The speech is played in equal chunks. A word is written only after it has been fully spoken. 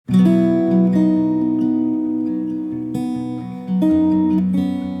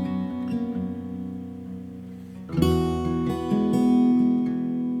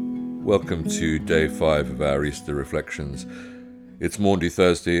Welcome to day 5 of our Easter reflections. It's Maundy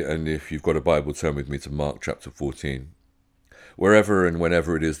Thursday, and if you've got a Bible, turn with me to Mark chapter 14. Wherever and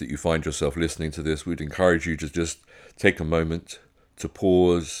whenever it is that you find yourself listening to this, we'd encourage you to just take a moment to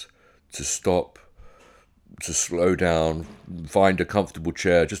pause, to stop, to slow down, find a comfortable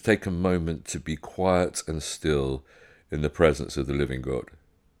chair. Just take a moment to be quiet and still in the presence of the living God.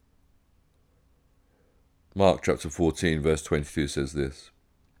 Mark chapter 14 verse 22 says this: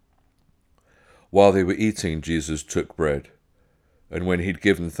 While they were eating, Jesus took bread, and when he'd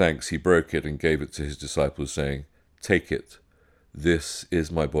given thanks, he broke it and gave it to his disciples, saying, "Take it, this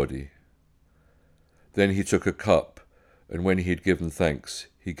is my body." Then he took a cup, and when he had given thanks,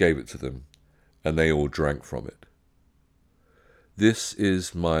 he gave it to them, and they all drank from it. "This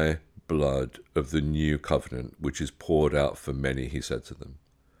is my blood of the new covenant, which is poured out for many," he said to them.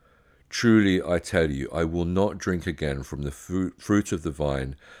 "Truly, I tell you, I will not drink again from the fruit of the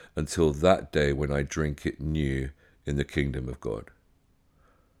vine until that day when I drink it new in the kingdom of God."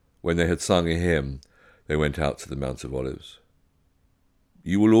 When they had sung a hymn, they went out to the Mount of Olives.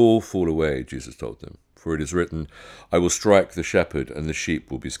 "You will all fall away," Jesus told them, "for it is written, 'I will strike the shepherd, and the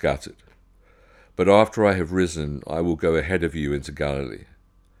sheep will be scattered.' But after I have risen, I will go ahead of you into Galilee."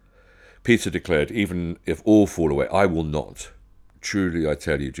 Peter declared, "Even if all fall away, I will not." "Truly, I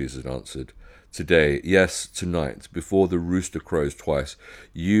tell you," Jesus answered, "today, yes, tonight, before the rooster crows twice,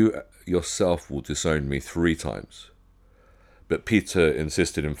 you yourself will disown me 3 times. But Peter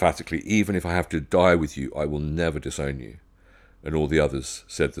insisted emphatically, "Even if I have to die with you, I will never disown you." And all the others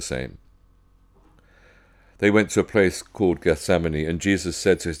said the same. They went to a place called Gethsemane, and Jesus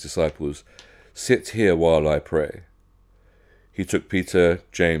said to his disciples, "Sit here while I pray." He took Peter,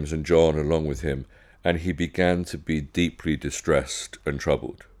 James, and John along with him, and he began to be deeply distressed and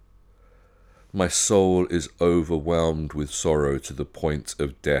troubled. "My soul is overwhelmed with sorrow to the point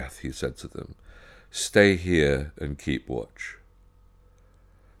of death," he said to them. "Stay here and keep watch."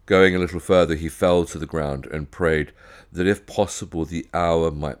 Going a little further, he fell to the ground and prayed that if possible the hour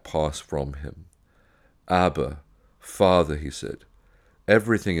might pass from him. "Abba, Father," he said,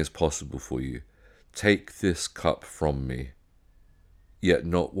 "everything is possible for you. Take this cup from me. Yet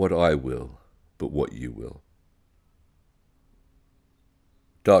not what I will, but what you will."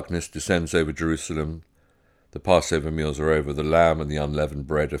 Darkness descends over Jerusalem. The Passover meals are over. The lamb and the unleavened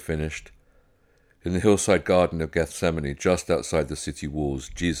bread are finished. In the hillside garden of Gethsemane, just outside the city walls,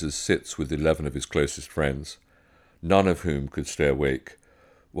 Jesus sits with 11 of his closest friends, none of whom could stay awake,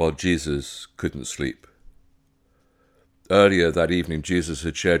 while Jesus couldn't sleep. Earlier that evening, Jesus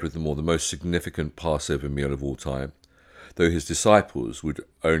had shared with them all the most significant Passover meal of all time, though his disciples would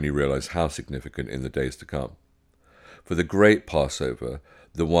only realize how significant in the days to come. For the great Passover,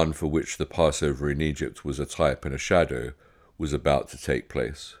 the one for which the Passover in Egypt was a type and a shadow, was about to take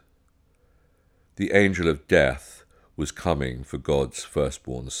place. The angel of death was coming for God's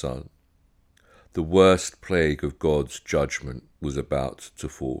firstborn son. The worst plague of God's judgment was about to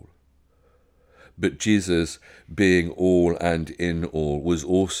fall. But Jesus, being all and in all, was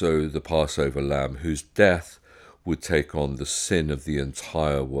also the Passover lamb whose death would take on the sin of the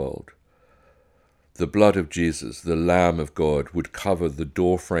entire world. The blood of Jesus, the Lamb of God, would cover the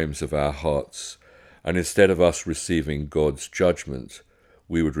doorframes of our hearts, and instead of us receiving God's judgment,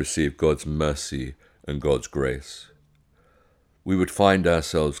 we would receive God's mercy and God's grace. We would find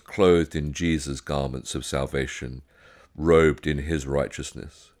ourselves clothed in Jesus' garments of salvation, robed in his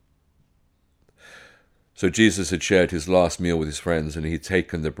righteousness. So Jesus had shared his last meal with his friends, and he'd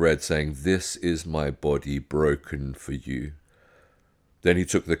taken the bread, saying, "This is my body broken for you." Then he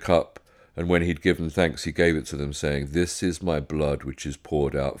took the cup, and when he'd given thanks, he gave it to them, saying, "This is my blood, which is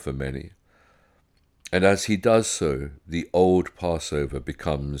poured out for many." And as he does so, the old Passover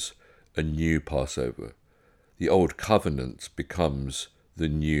becomes a new Passover. The old covenant becomes the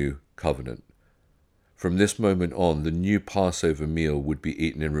new covenant. From this moment on, the new Passover meal would be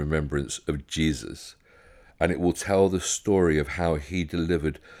eaten in remembrance of Jesus, and it will tell the story of how he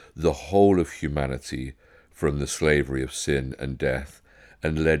delivered the whole of humanity from the slavery of sin and death,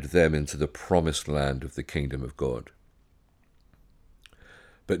 and led them into the promised land of the kingdom of God.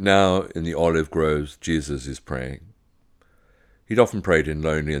 But now, in the olive groves, Jesus is praying. He'd often prayed in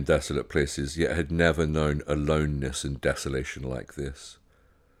lonely and desolate places, yet had never known aloneness and desolation like this.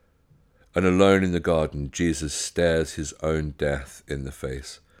 And alone in the garden, Jesus stares his own death in the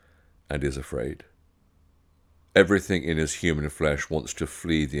face and is afraid. Everything in his human flesh wants to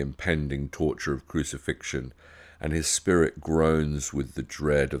flee the impending torture of crucifixion, and his spirit groans with the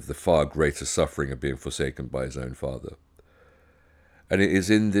dread of the far greater suffering of being forsaken by his own Father. And it is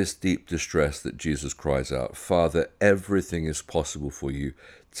in this deep distress that Jesus cries out, "Father, everything is possible for you.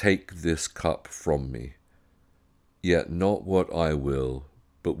 Take this cup from me. Yet not what I will,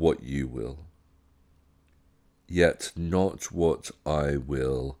 but what you will. Yet not what I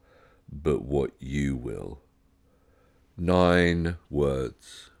will, but what you will." 9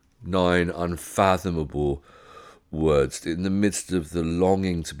 words, 9 unfathomable words. In the midst of the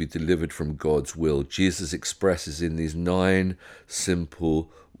longing to be delivered from God's will, Jesus expresses in these 9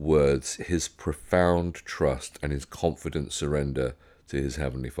 simple words his profound trust and his confident surrender to his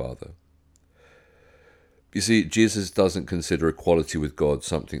Heavenly Father. You see, Jesus doesn't consider equality with God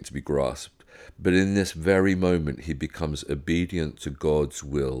something to be grasped, but in this very moment he becomes obedient to God's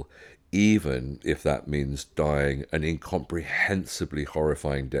will, even if that means dying an incomprehensibly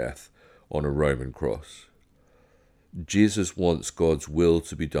horrifying death on a Roman cross. Jesus wants God's will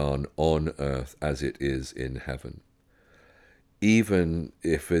to be done on earth as it is in heaven, even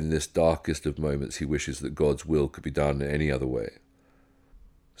if in this darkest of moments he wishes that God's will could be done any other way.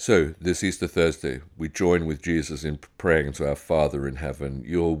 So, this Easter Thursday, we join with Jesus in praying to our Father in heaven,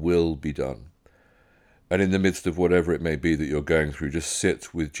 "Your will be done." And in the midst of whatever it may be that you're going through, just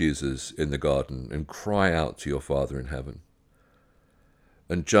sit with Jesus in the garden and cry out to your Father in heaven.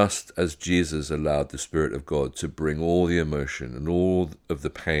 And just as Jesus allowed the Spirit of God to bring all the emotion and all of the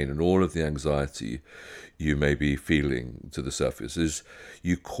pain and all of the anxiety you may be feeling to the surface, as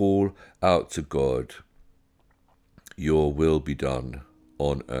you call out to God, "Your will be done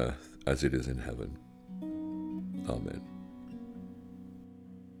on earth as it is in heaven." Amen.